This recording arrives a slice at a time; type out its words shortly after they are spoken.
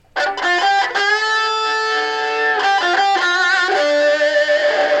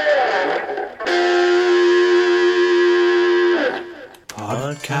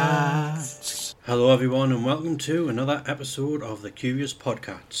Hello everyone and welcome to another episode of the Curious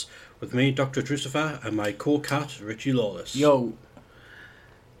Podcats with me, Doctor Drewcifer, and my co-cat, Richie Lawless. Yo.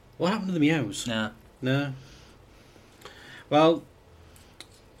 What happened to the meows? Nah. No. Well,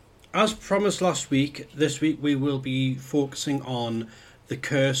 as promised last week, this week we will be focusing on the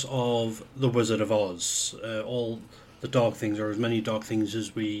curse of the Wizard of Oz. All the dark things, or as many dark things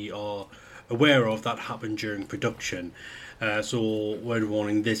as we are aware of that happened during production. So, word of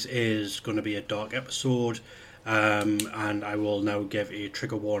warning, this is going to be a dark episode, and I will now give a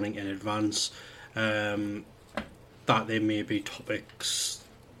trigger warning in advance that there may be topics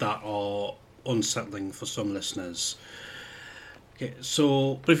that are unsettling for some listeners. Okay,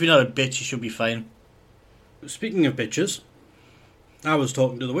 so... But if you're not a bitch, you should be fine. Speaking of bitches, I was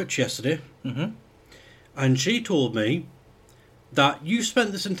talking to the witch yesterday, and she told me that you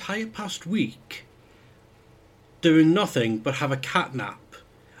spent this entire past week doing nothing but have a cat nap,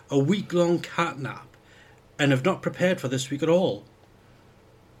 a week-long cat nap, and have not prepared for this week at all.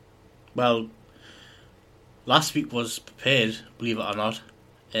 Well, last week was prepared, believe it or not,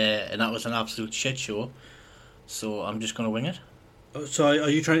 and that was an absolute shit show, so I'm just going to wing it. So are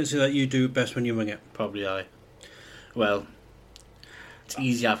you trying to say that you do best when you wing it? Probably I. Well, it's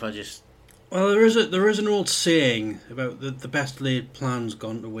easier if I just... Well, there is an old saying about the best laid plans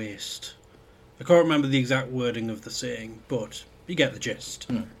gone to waste. I can't remember the exact wording of the saying, but you get the gist.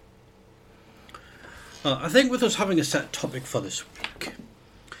 I think with us having a set topic for this week,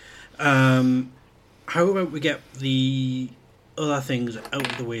 how about we get the other things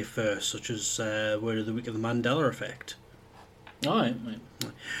out of the way first, such as word of the week of the Mandela Effect. Alright.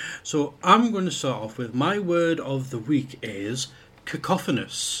 So I'm going to start off with my word of the week is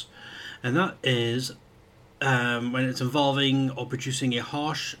cacophonous, and that is when it's involving or producing a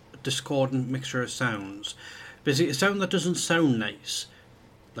harsh, discordant mixture of sounds. Basically, a sound that doesn't sound nice,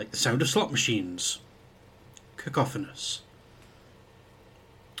 like the sound of slot machines. Cacophonous.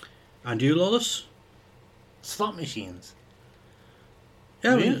 And you, Lawless? Slot machines?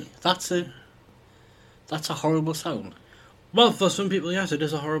 Yeah, really? That's a horrible sound. Well, for some people, yes, it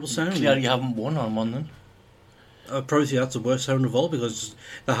is a horrible sound. Clearly you haven't won on one then. Probably that's the worst sound of all, because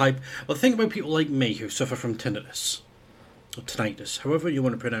the hype... Well, think about people like me who suffer from tinnitus. Or tinnitus, however you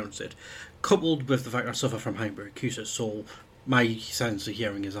want to pronounce it, coupled with the fact I suffer from hyperacusis, so my sense of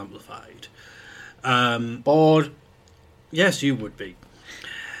hearing is amplified. Bored. Yes, you would be.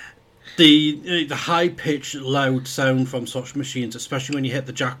 The high-pitched, loud sound from such machines, especially when you hit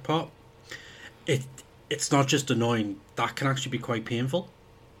the jackpot, it's not just annoying, that can actually be quite painful.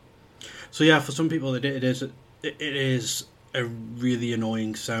 So yeah, for some people it is a really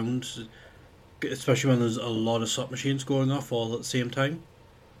annoying sound, especially when there's a lot of slot machines going off all at the same time.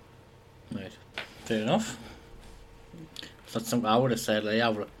 Right. Fair enough. That's something I would have said. Like, I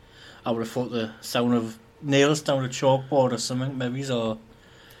would have thought the sound of nails down a chalkboard or something, maybe, or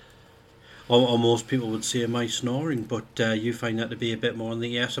most people would say my snoring, but you find that to be a bit more on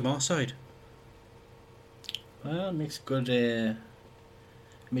the ASMR side. Well, it makes good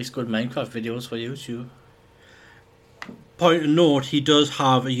Minecraft videos for YouTube. Point of note, he does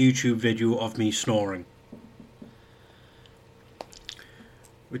have a YouTube video of me snoring,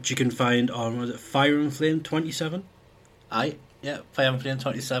 which you can find on, was it Fire and Flame 27? Fire and Flame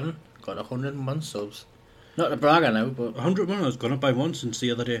 27. Got 101 subs. Not to brag now, but 101. I was gone up by one since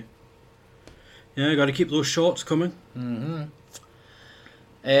the other day. Yeah, got to keep those shorts coming. Did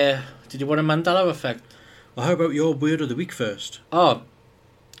you want a Mandela Effect? Well, how about your word of the week first? Oh,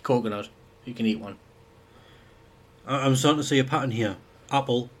 coconut. You can eat one. I'm starting to see a pattern here.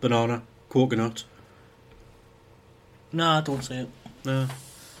 Apple, banana, coconut. Nah, don't say it. No.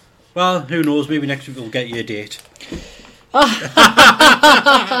 Well, who knows? Maybe next week we'll get you a date.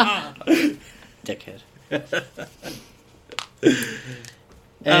 Dickhead.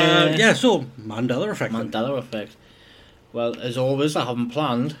 So Mandela Effect. Mandela Effect. Well, as always, I haven't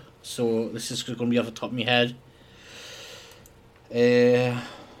planned, so this is going to be off the top of my head.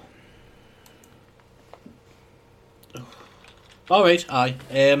 Alright,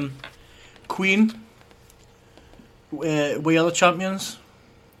 Queen, We Are the Champions.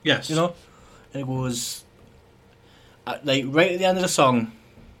 Yes. You know? And it goes, like, right at the end of the song,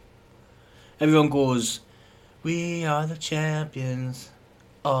 everyone goes, "We are the champions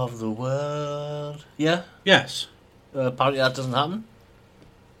of the world." Yeah? Yes. Apparently that doesn't happen.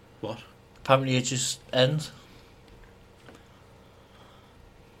 What? Apparently it just ends.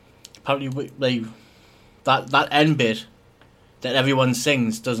 Apparently, like, that end bit that everyone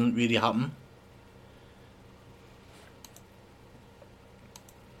sings doesn't really happen.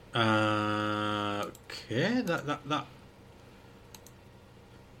 Okay, that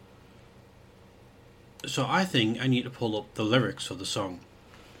So I think I need to pull up the lyrics for the song.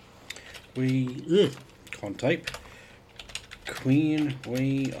 Can't type. Queen,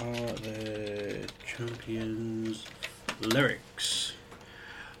 we are the champions. Lyrics.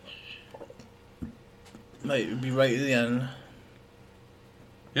 Might it be right at the end.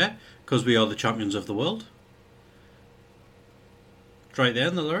 Yeah, because we are the champions of the world. It's right there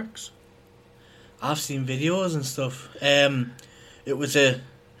in the lyrics. I've seen videos and stuff. It was as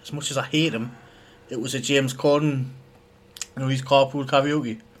much as I hate him, it was a James Corden, his carpool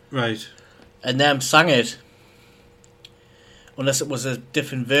karaoke. Right. And them sang it. Unless it was a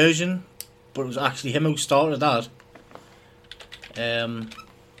different version, but it was actually him who started that. There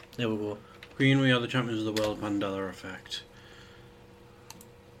we go. Queen, we are the champions of the world, Mandela Effect.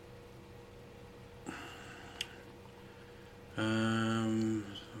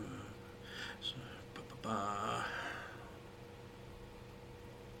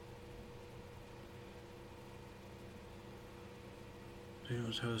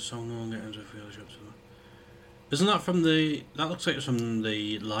 How the song will get into fellowships. Isn't that from the? That looks like it's from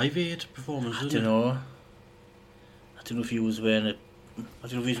the Live Aid performance. I don't know. I don't know if he was wearing a. I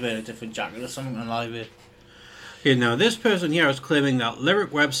don't know if he's wearing a different jacket or something on Live Aid. Okay, now this person here is claiming that lyric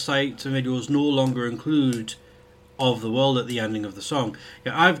websites and videos no longer include "Of the World" at the ending of the song.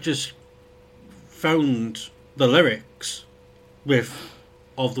 Yeah, I've just found the lyrics with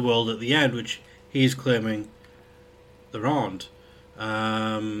 "Of the World" at the end, which he's claiming there aren't.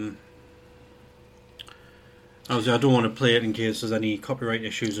 Obviously, I don't want to play it in case there's any copyright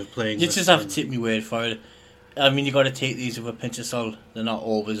issues of playing. You just have to take my word for it. I mean, you got to take these with a pinch of salt. They're not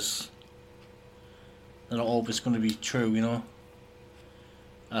always going to be true, you know.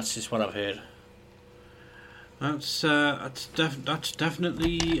 That's just what I've heard. That's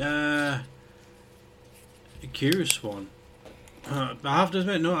definitely a curious one. I have to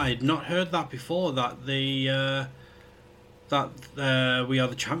admit, no, I had not heard that before. That We Are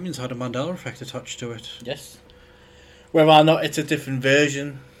the Champions had a Mandela Effect attached to it. Yes. Whether or not it's a different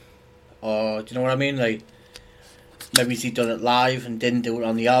version, or do you know what I mean? Like, maybe he done it live and didn't do it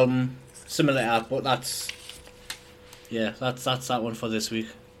on the album, similar to that. But that's that one for this week.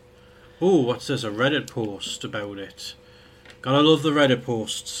 Oh, what's this? A Reddit post about it. Gotta love the Reddit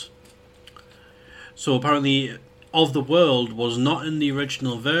posts. So apparently, "Of the World" was not in the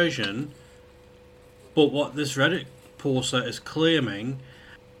original version, but what this Reddit poster is claiming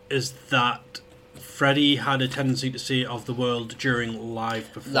is that Freddie had a tendency to say "of the world" during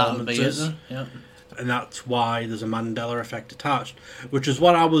live performances. Yeah. And that's why there's a Mandela Effect attached, which is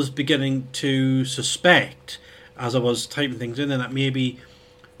what I was beginning to suspect as I was typing things in, and that maybe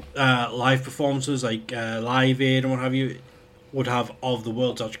live performances like Live Aid and what have you would have "of the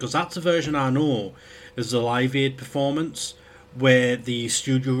world" attached, because that's a version I know is the Live Aid performance, where the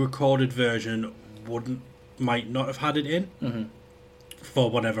studio recorded version might not have had it in for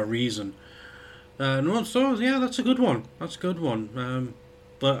whatever reason. No, so yeah, that's a good one. That's a good one.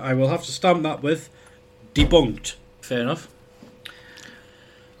 But I will have to stamp that with debunked. Fair enough.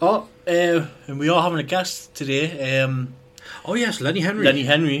 Oh, and we are having a guest today. Oh yes, Lenny Henry. Lenny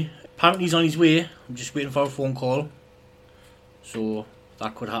Henry. Apparently he's on his way. I'm just waiting for a phone call. So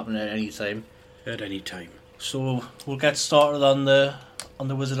that could happen at any time. At any time. So we'll get started on the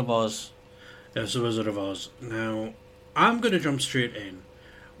Wizard of Oz. Yes, the Wizard of Oz. Now, I'm going to jump straight in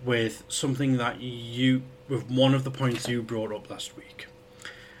with something with one of the points you brought up last week.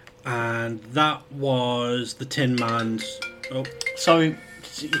 And that was the Tin Man's... Oh. Sorry,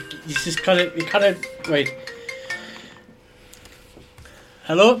 you just kind of... Wait.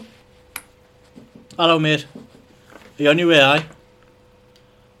 Hello? Hello, mate. Are you on your way, aye?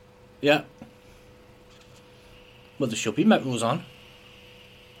 Yeah. Well, there should be metros on.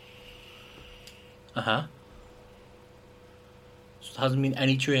 Uh-huh. So there hasn't been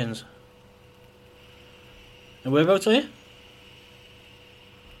any trains. And whereabouts are you?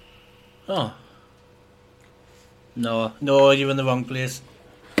 Oh. No, you're in the wrong place.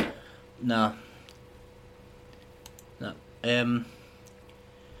 No. The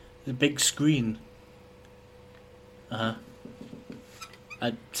big screen. Uh-huh.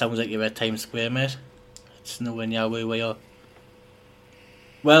 That sounds like you're at Times Square, mate. It's nowhere near where we are.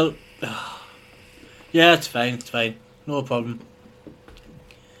 Well... Yeah, it's fine. No problem.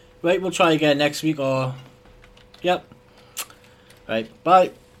 Right, we'll try again next week, or... Yep. Right,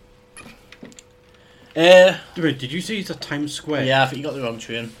 bye. Wait, did you say he's at Times Square? Yeah, I think you got the wrong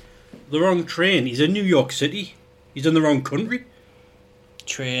train. The wrong train? He's in New York City? He's in the wrong country?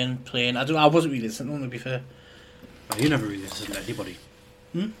 Train, plane... I wasn't really listening, to be fair. Oh, you never really listen to anybody.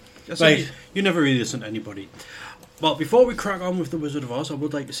 Right. You never really listen to anybody. Well, before we crack on with The Wizard of Oz, I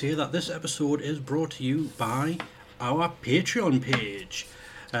would like to say that this episode is brought to you by our Patreon page,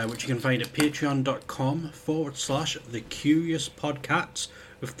 which you can find at patreon.com/The Curious Podcats,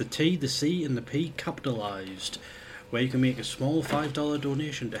 with the T, the C and the P capitalised, where you can make a small $5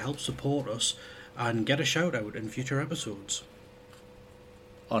 donation to help support us and get a shout out in future episodes.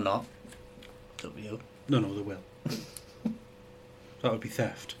 Or not. Up to you. No, they will. That would be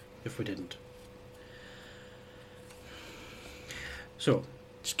theft if we didn't. So,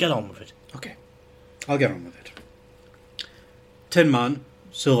 just get on with it. Okay, I'll get on with it. Tin Man,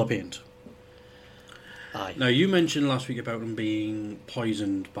 silver paint. Aye. Now, you mentioned last week about him being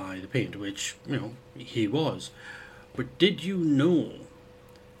poisoned by the paint, which, he was. But did you know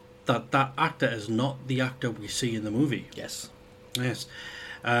that that actor is not the actor we see in the movie? Yes. Yes.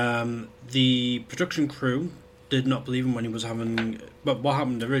 The production crew did not believe him when he was having... But what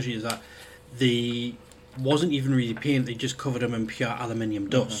happened originally is that the... wasn't even really paint, they just covered him in pure aluminium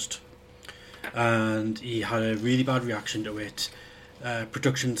dust. And he had a really bad reaction to it.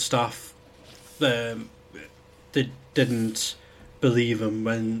 Production staff didn't believe him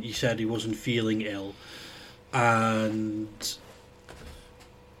when he said he wasn't feeling ill, and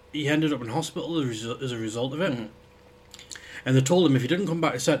he ended up in hospital as a result of it. And they told him if he didn't come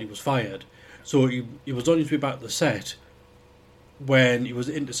back to set, he was fired. So he was on his way back to the set when he was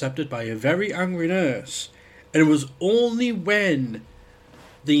intercepted by a very angry nurse, and it was only when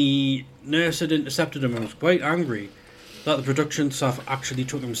the nurse had intercepted him and was quite angry that the production staff actually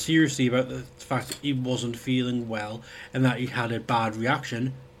took him seriously about the fact that he wasn't feeling well and that he had a bad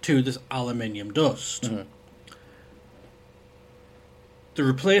reaction to this aluminium dust. They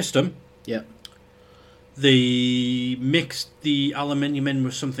replaced him. Yep. They mixed the aluminium in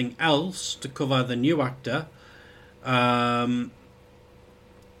with something else to cover the new actor.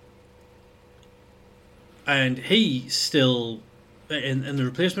 And he still, in the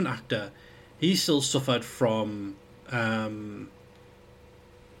replacement actor, he still suffered from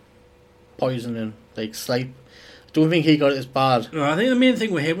poisoning, like sleep. I don't think he got it as bad. No, I think the main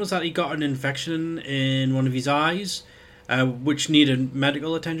thing with him was that he got an infection in one of his eyes, which needed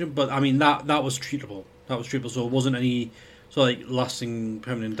medical attention. But I mean that was treatable. That was treatable, so it wasn't any sort of like lasting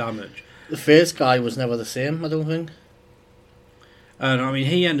permanent damage. The first guy was never the same, I don't think. And I mean,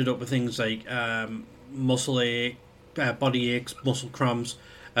 he ended up with things like muscle ache, body aches, muscle cramps,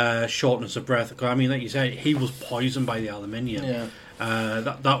 shortness of breath. I mean, like you said, he was poisoned by the aluminium. Yeah.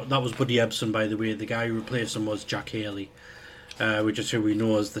 That was Buddy Ebsen, by the way. The guy who replaced him was Jack Haley, which is who we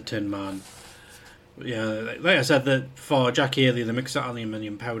know as the Tin Man. Yeah, like I said, that for Jack Haley, they mixed that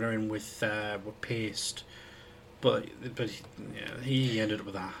aluminium powder in with paste, but he ended up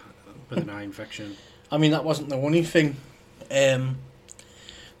with an eye infection. I mean, that wasn't the only thing. Do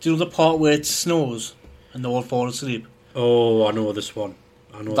you know the part where it snows and they all fall asleep? Oh, I know this one.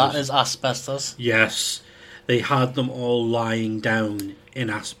 That is asbestos. Yes, they had them all lying down in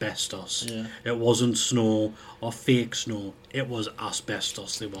asbestos. Yeah. It wasn't snow or fake snow. It was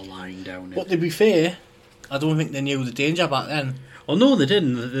asbestos they were lying down in. But to be fair, I don't think they knew the danger back then. Well, no, they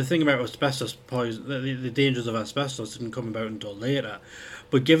didn't. The thing about asbestos poison, the dangers of asbestos didn't come about until later.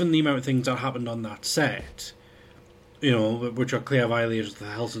 But given the amount of things that happened on that set, which are clear violators of the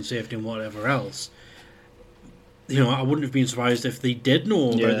health and safety and whatever else, I wouldn't have been surprised if they did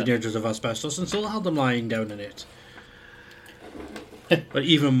know about the dangers of asbestos and still had them lying down in it. But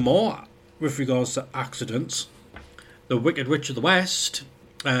even more with regards to accidents, the Wicked Witch of the West,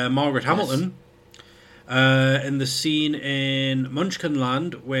 Margaret Hamilton, in the scene in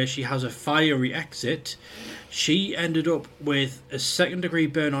Munchkinland where she has a fiery exit, she ended up with a 2nd-degree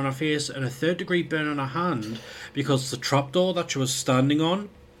burn on her face and a 3rd-degree burn on her hand because the trapdoor that she was standing on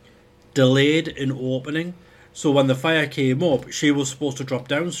delayed in opening. So when the fire came up, she was supposed to drop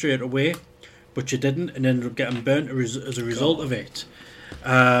down straight away, but she didn't and ended up getting burnt as a result of it.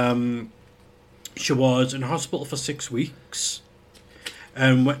 She was in hospital for 6 weeks,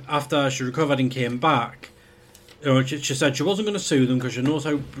 and after she recovered and came back, she said she wasn't going to sue them because she knows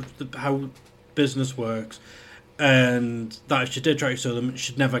how business works, and that if she did try to sue them,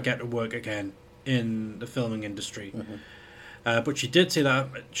 she'd never get to work again in the filming industry. But she did say that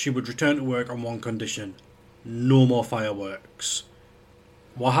she would return to work on one condition: no more fireworks.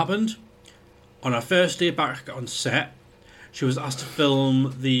 What happened? On her first day back on set, she was asked to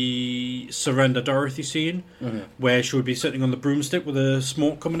film the Surrender Dorothy scene, where she would be sitting on the broomstick with the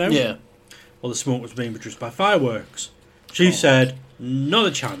smoke coming out. Yeah. Well, the smoke was being produced by fireworks. She said, not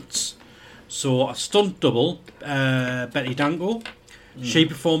a chance. So a stunt double, Betty Danko, she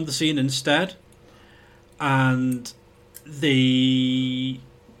performed the scene instead, and the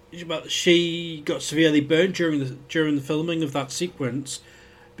she got severely burned during the filming of that sequence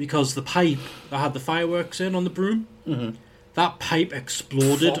because the pipe that had the fireworks in on the broom, that pipe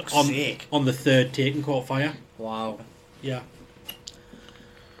exploded on the third take and caught fire. Wow. Yeah.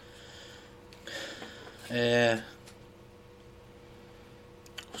 There's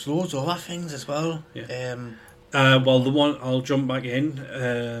loads of other things as well. Yeah. Well, the one I'll jump back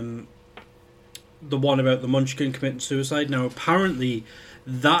in. The one about the Munchkin committing suicide. Now, apparently,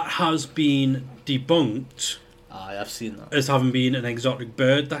 that has been debunked. Aye, I've seen that. As having been an exotic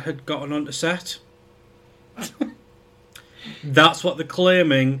bird that had gotten onto set. That's what they're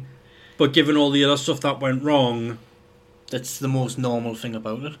claiming, but given all the other stuff that went wrong, that's the most normal thing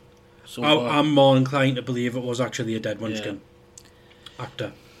about it. So I'm more inclined to believe it was actually a dead Munchkin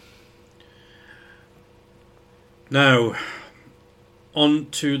actor. Now, on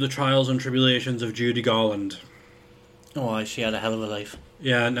to the trials and tribulations of Judy Garland. Oh, she had a hell of a life.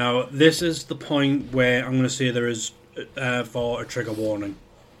 Yeah, now, this is the point where I'm going to say there is for a trigger warning.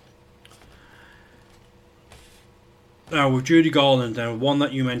 Now, with Judy Garland, one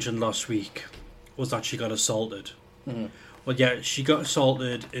that you mentioned last week was that she got assaulted. Mm-hmm. Well, yeah, she got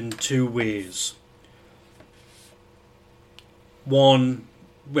assaulted in two ways. One,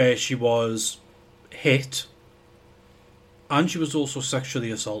 where she was hit, and she was also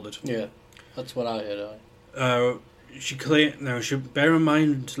sexually assaulted. Yeah, that's what I heard. She claimed. Now, bear in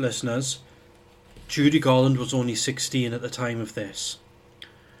mind, listeners, Judy Garland was only 16 at the time of this.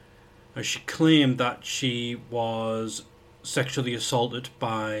 Now, she claimed that she was sexually assaulted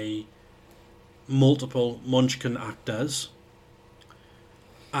by multiple Munchkin actors,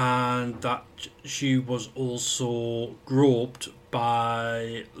 and that she was also groped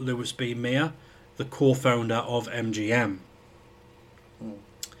by Louis B. Mayer, the co-founder of MGM.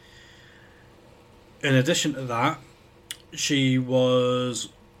 In addition to that, she was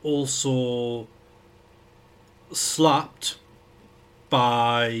also slapped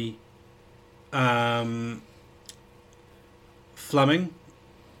by Fleming,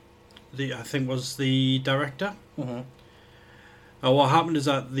 I think was the director. Mm-hmm. What happened is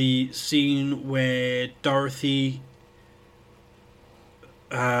that the scene where Dorothy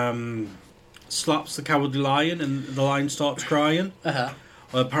slaps the Cowardly Lion and the lion starts crying. Uh-huh.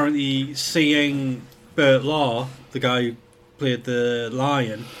 Well, apparently, seeing Burt Law, the guy who played the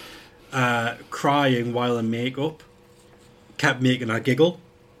lion, crying while in makeup, kept making her giggle.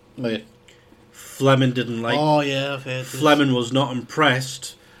 Wait. Fleming didn't like. Oh yeah, I've heard this. Fleming was not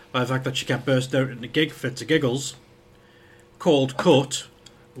impressed by the fact that she kept bursting out into fits of giggles. Called cut,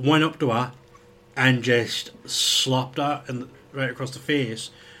 went up to her, and just slapped her right across the face,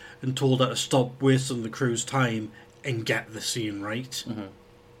 and told her to stop wasting the crew's time and get the scene right.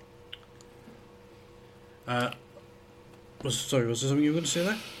 Was there something you were going to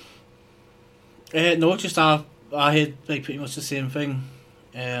say there? No, just I heard like pretty much the same thing.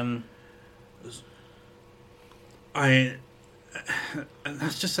 And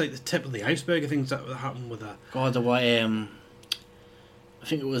that's just like the tip of the iceberg of things that happened with her. God, the way I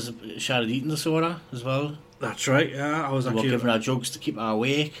think it was she had an eating disorder as well. That's right. Yeah, I was They were actually giving her drugs to keep her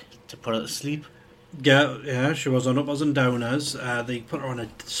awake, to put her to sleep. Yeah, she was on uppers and downers. They put her on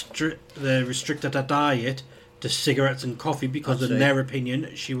they restricted her diet to cigarettes and coffee because, in their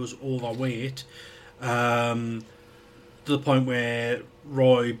opinion, she was overweight. To the point where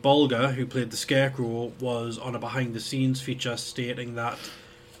Roy Bolger, who played the Scarecrow, was on a behind-the-scenes feature stating that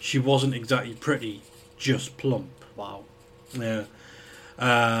she wasn't exactly pretty, just plump. Wow. Yeah.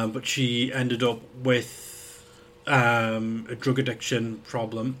 But she ended up with a drug addiction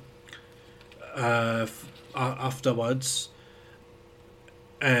problem afterwards,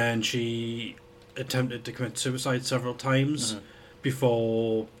 and she attempted to commit suicide several times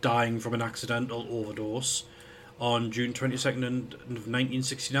before dying from an accidental overdose on June 22nd of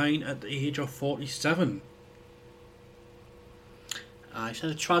 1969 at the age of 47. She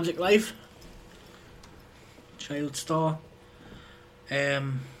had a tragic life. Child star. There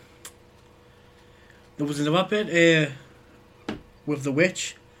was another bit with the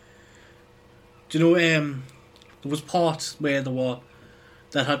witch. Do you know there was parts where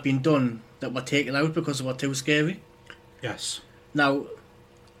that had been done that were taken out because they were too scary? Yes. Now,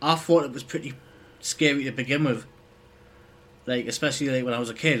 I thought it was pretty scary to begin with. Like, especially like when I was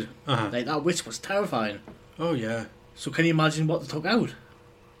a kid. Like, that witch was terrifying. Oh, yeah. So can you imagine what they took out?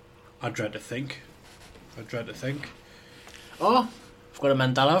 I dread to think. Oh, I've got a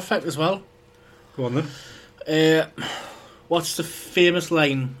Mandela Effect as well. Go on then. What's the famous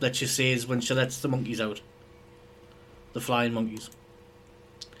line that she says when she lets the monkeys out? The flying monkeys.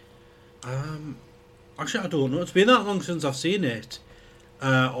 Actually, I don't know. It's been that long since I've seen it.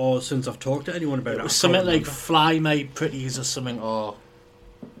 or since I've talked to anyone about it. It was something like "Fly My Pretties" or something. Or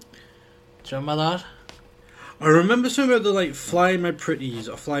do you remember that? I remember something about the like "Fly My Pretties"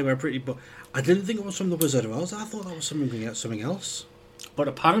 or "Fly My Pretty," but I didn't think it was from the Wizard of Oz. I thought that was something else. But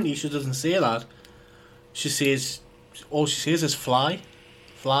apparently, she doesn't say that. She says, all she says is "fly,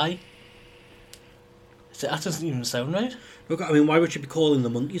 fly." So that doesn't even sound right. Look, I mean, why would she be calling the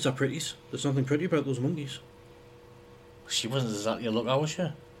monkeys our pretties? There's nothing pretty about those monkeys. She wasn't exactly a lookout, was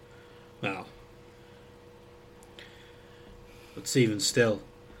she? Well, but even still.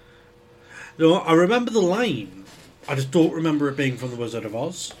 No, I remember the line. I just don't remember it being from the Wizard of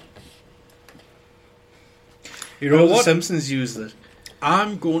Oz. You know what? The Simpsons used it.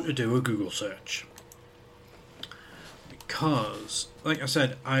 I'm going to do a Google search. Because, like I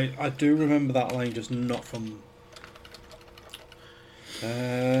said, I do remember that line, just not from...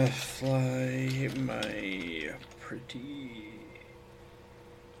 Fly my pretty...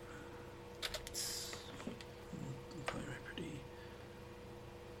 Fly my pretty...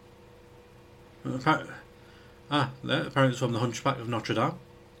 Apparently it's from the Hunchback of Notre Dame.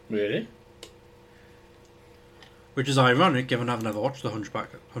 Really? Which is ironic, given I've never watched the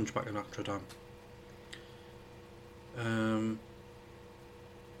Hunchback of Notre Dame.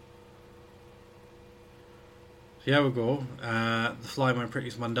 So here we go. The Fly My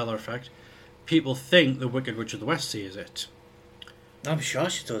Pretty's Mandela Effect. People think the Wicked Witch of the West sees it. I'm sure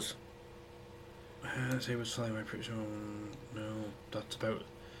she does. Let's see what's Fly My Pretty. No, that's about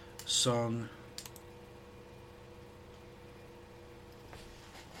song.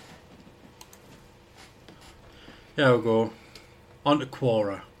 There we go. On to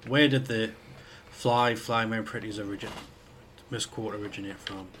Quora. Where did the Fly My Pretty's misquote originate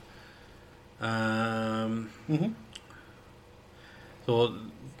from?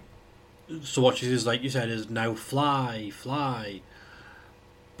 So what she says, like you said, is now fly.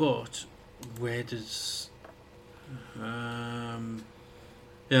 But where does... yeah,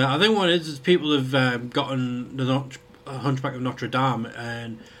 I think what it is people have gotten the Hunchback of Notre Dame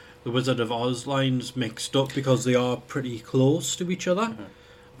and the Wizard of Oz lines mixed up because they are pretty close to each other.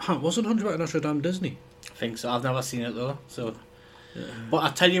 Wasn't Hunchback of Notre Dame Disney? I think so. I've never seen it though. So, yeah. But I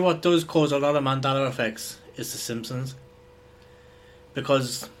tell you what does cause a lot of Mandela effects is The Simpsons,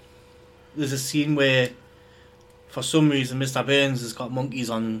 because there's a scene where, for some reason, Mr. Burns has got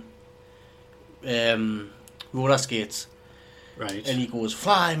monkeys on roller skates, right? And he goes,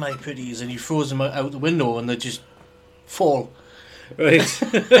 "Fly, my pretties," and he throws them out the window, and they just fall. Right.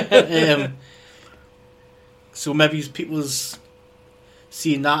 So maybe people's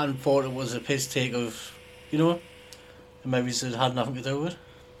seen that and thought it was a piss take of, and maybe it had nothing to do with it.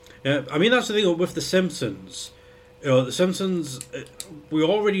 Yeah, I mean that's the thing with The Simpsons. The Simpsons, we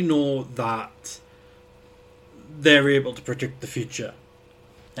already know that they're able to predict the future.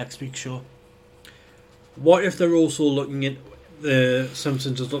 Next week's show. What if they're also looking at the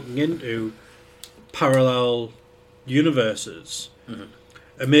Simpsons is looking into parallel universes? Mm-hmm.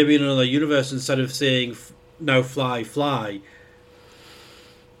 And maybe in another universe, instead of saying now fly,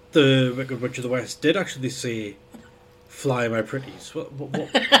 the Wicked Witch of the West did actually say fly my pretties. What?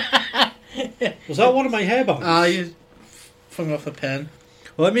 Was that one of my hairbands? You flung off a pen.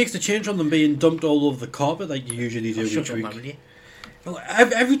 Well, that makes the change on them being dumped all over the carpet like you usually do each week. Well,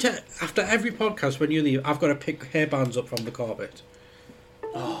 after every podcast when you leave, I've got to pick hairbands up from the carpet.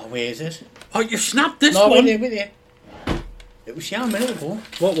 Oh, where is it? Oh, you snapped this one! No, with it. It was here a minute ago.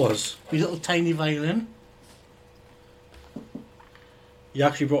 What was? Your little tiny violin. You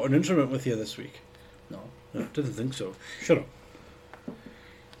actually brought an instrument with you this week? No, didn't think so. Shut up.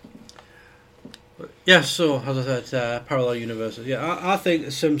 Yeah, so, as I said, parallel universes. Yeah, I think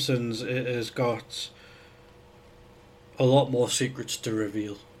The Simpsons has got a lot more secrets to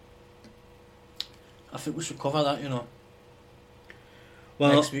reveal. I think we should cover that,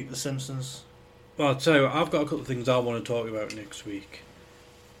 Well, next week, The Simpsons. Well, I'll tell you what, I've got a couple of things I want to talk about next week.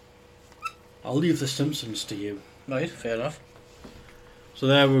 I'll leave The Simpsons to you. Right, fair enough. So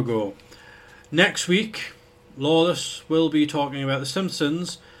there we go. Next week, Lawless will be talking about The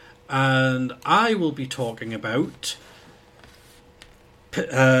Simpsons, and I will be talking about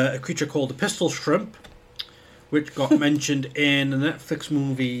a creature called the pistol shrimp, which got mentioned in the Netflix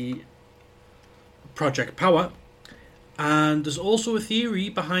movie Project Power. And there's also a theory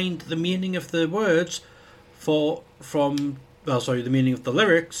behind the meaning of the words the meaning of the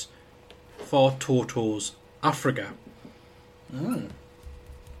lyrics for Toto's Africa.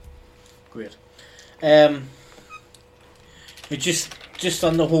 Great. Just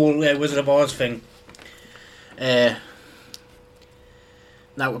on the whole Wizard of Oz thing.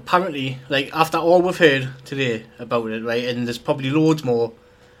 Now, apparently, like, after all we've heard today about it, right, and there's probably loads more,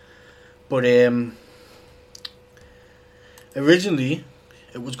 but originally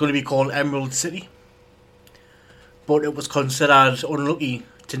it was going to be called Emerald City, but it was considered unlucky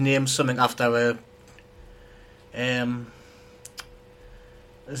to name something after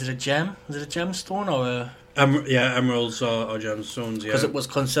is it a gem? Is it a gemstone or a... emeralds or gemstones, yeah. Because it was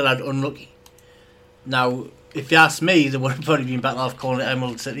considered unlucky. Now, if you ask me, they would have probably been better off calling it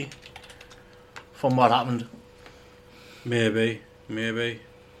Emerald City from what happened. Maybe.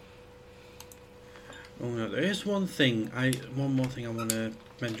 Oh, no, there is one more thing I want to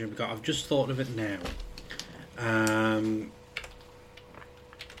mention because I've just thought of it now.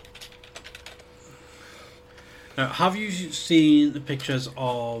 Now, have you seen the pictures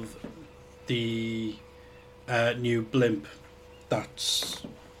of the new blimp that's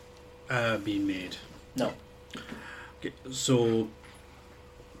being made? No. Okay, so,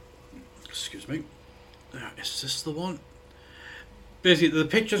 excuse me. Is this the one? Basically, the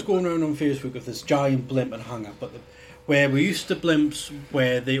picture's going around on Facebook of this giant blimp and hangar, but where we used to blimps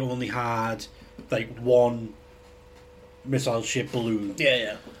where they only had like one missile-shaped balloon.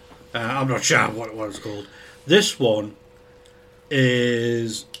 Yeah. I'm not sure what it's called. This one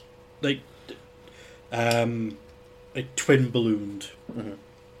is like twin ballooned,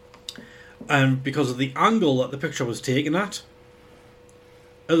 and because of the angle that the picture was taken at,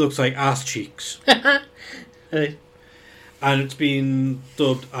 it looks like ass cheeks. Hey. And it's been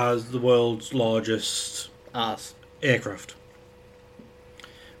dubbed as the world's largest Ass. aircraft.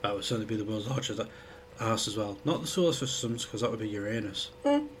 That would certainly be the world's largest ass as well. Not the solar systems, because that would be Uranus.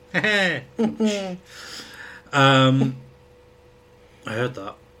 I heard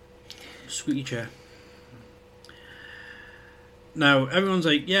that. Squeaky chair. Now, everyone's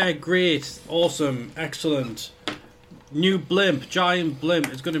like, yeah, great, awesome, excellent. New blimp, giant blimp,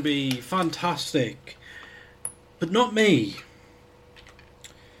 it's going to be fantastic. But not me.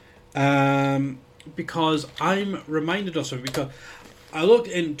 Because I'm reminded of something. Because I looked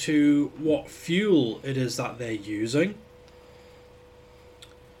into what fuel it is that they're using.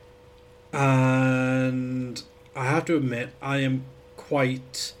 And I have to admit, I am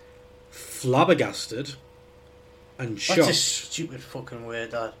quite flabbergasted and shocked. That's a stupid fucking word,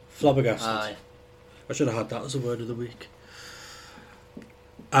 that. Flabbergasted. Aye. I should have had that as a word of the week.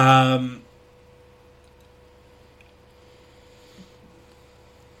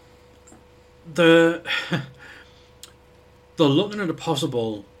 They're looking at a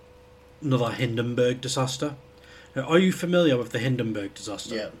possible another Hindenburg disaster. Now, are you familiar with the Hindenburg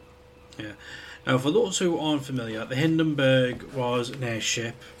disaster? Yeah. Now, for those who aren't familiar, the Hindenburg was an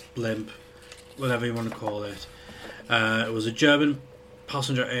airship, blimp, whatever you want to call it. It was a German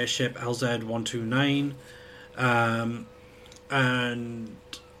passenger airship, LZ-129, and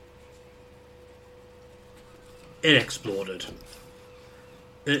it exploded.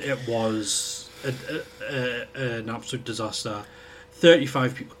 It was an absolute disaster.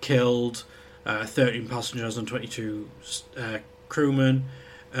 35 people killed, 13 passengers and 22 crewmen,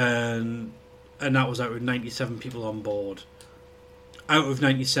 and that was out of 97 people on board. Out of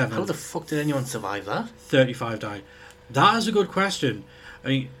 97. How the fuck did anyone survive that? 35 died. That is a good question. I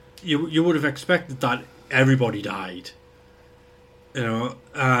mean, you would have expected that everybody died. You know,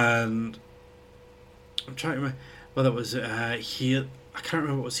 and I'm trying to remember whether it was I can't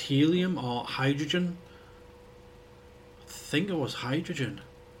remember if it was helium or hydrogen. I think it was hydrogen.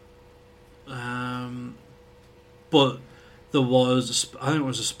 But there was, I think it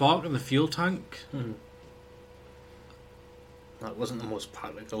was a spark in the fuel tank. That wasn't the most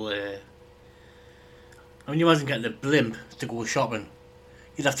practical. I mean, you imagine getting a blimp to go shopping.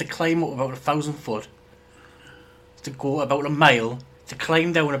 You'd have to climb up about 1,000 foot to go about a mile to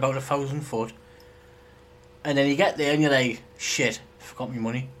climb down about 1,000 foot, and then you get there and you're like, shit, I forgot my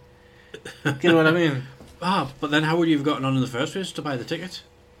money. You know what I mean? But then how would you have gotten on in the first place to buy the ticket?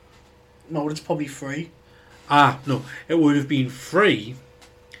 No, it's probably free. No, it would have been free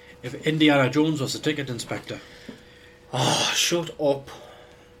if Indiana Jones was the ticket inspector. Oh, shut up.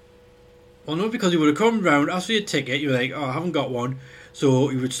 Well, no, because he would have come round, asked for your ticket, you were like, oh, I haven't got one, so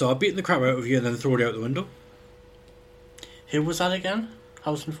he would start beating the crap out of you and then throw it out the window. Who was that again?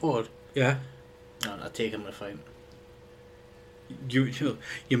 Harrison Ford? Yeah. No, I'd take him in a fight.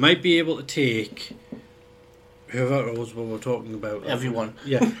 You might be able to take whoever it was what we're talking about. Everyone.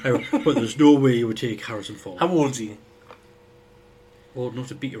 Yeah, but there's no way you would take Harrison Ford. How old's he? Old enough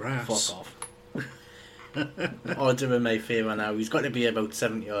to beat your ass. Fuck off. I'll do him a favour now. He's got to be about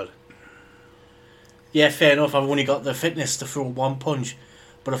 70 odd. Yeah, fair enough. I've only got the fitness to throw one punch,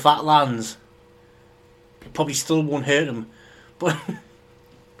 but if that lands, it probably still won't hurt him. But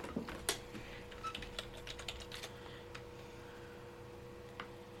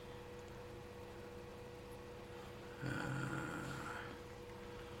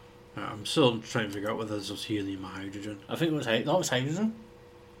I'm still trying to figure out whether this was helium or hydrogen. I think it was hydrogen.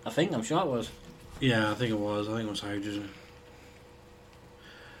 I'm sure it was. Yeah, I think it was hydrogen.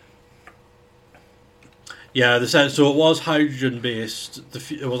 Yeah, they said so. It was hydrogen based.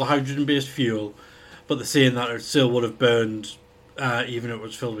 It was a hydrogen based fuel, but they're saying that it still would have burned, even if it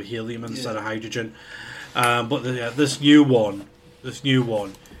was filled with helium instead of hydrogen. But this new one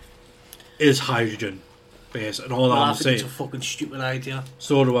is hydrogen based, and all I'm saying. It's a fucking stupid idea.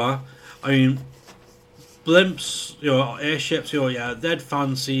 So do I. I mean, blimps, airships, yeah, they'd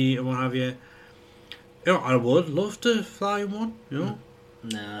fancy and what have you. I would love to fly in one.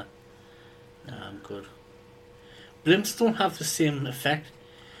 Nah, I'm good. Blimps don't have the same effect.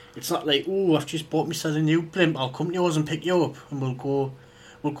 It's not like, oh, I've just bought myself a new blimp. I'll come to yours and pick you up, and we'll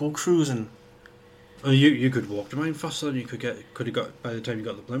go cruising. Well, you could walk to mine faster than you could have got by the time you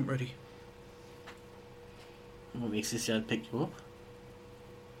got the blimp ready. What makes you say I'd pick you up?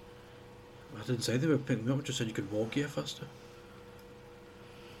 I didn't say they were picking me up. I just said you could walk here faster.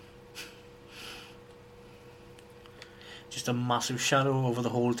 Just a massive shadow over the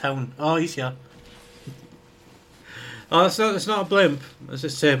whole town. Oh, he's here. Oh, it's not a blimp. It's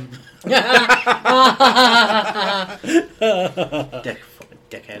just him. Fucking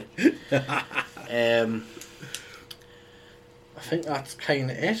dickhead. I think that's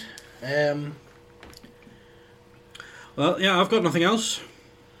kind of it. Well, yeah, I've got nothing else.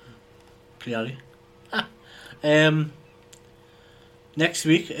 Clearly. Next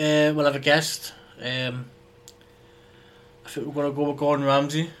week, we'll have a guest. I think we're going to go with Gordon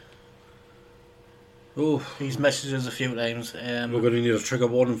Ramsay. Oh, He's messaged us a few times. we're going to need a trigger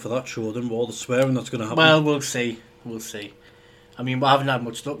warning for that show, then, with all the swearing that's going to happen. Well, we'll see. I mean, we haven't had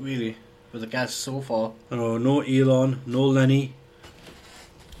much luck, really, with the guests so far. I know, no Elon, no Lenny.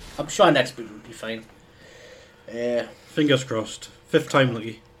 I'm sure next week will be fine. Fingers crossed. 5th time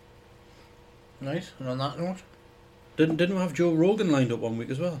lucky. Nice, and on that note... Didn't we have Joe Rogan lined up one week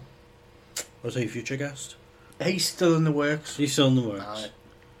as well? Or was he a future guest? He's still in the works. He's still in the works. Aye.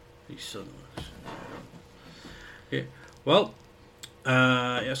 He's still in the works. Yeah. Well,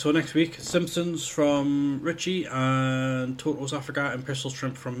 so next week, Simpsons from Richie and Toto's Africa and Pistol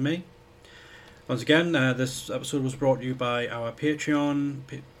Shrimp from me. Once again, this episode was brought to you by our Patreon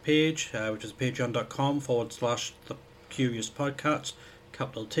page, which is patreon.com/The Curious Podcats,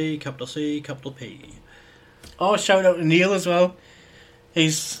 capital T, capital C, capital P. Oh, shout out to Neil as well.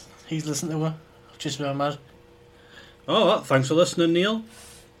 He's listening to her. Just remembered. Oh, well, thanks for listening, Neil.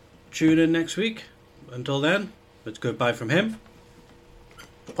 Tune in next week. Until then, it's goodbye from him.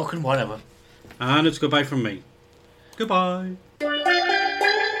 Fucking whatever. And it's goodbye from me. Goodbye.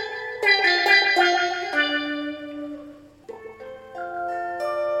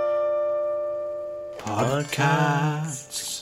 Podcast.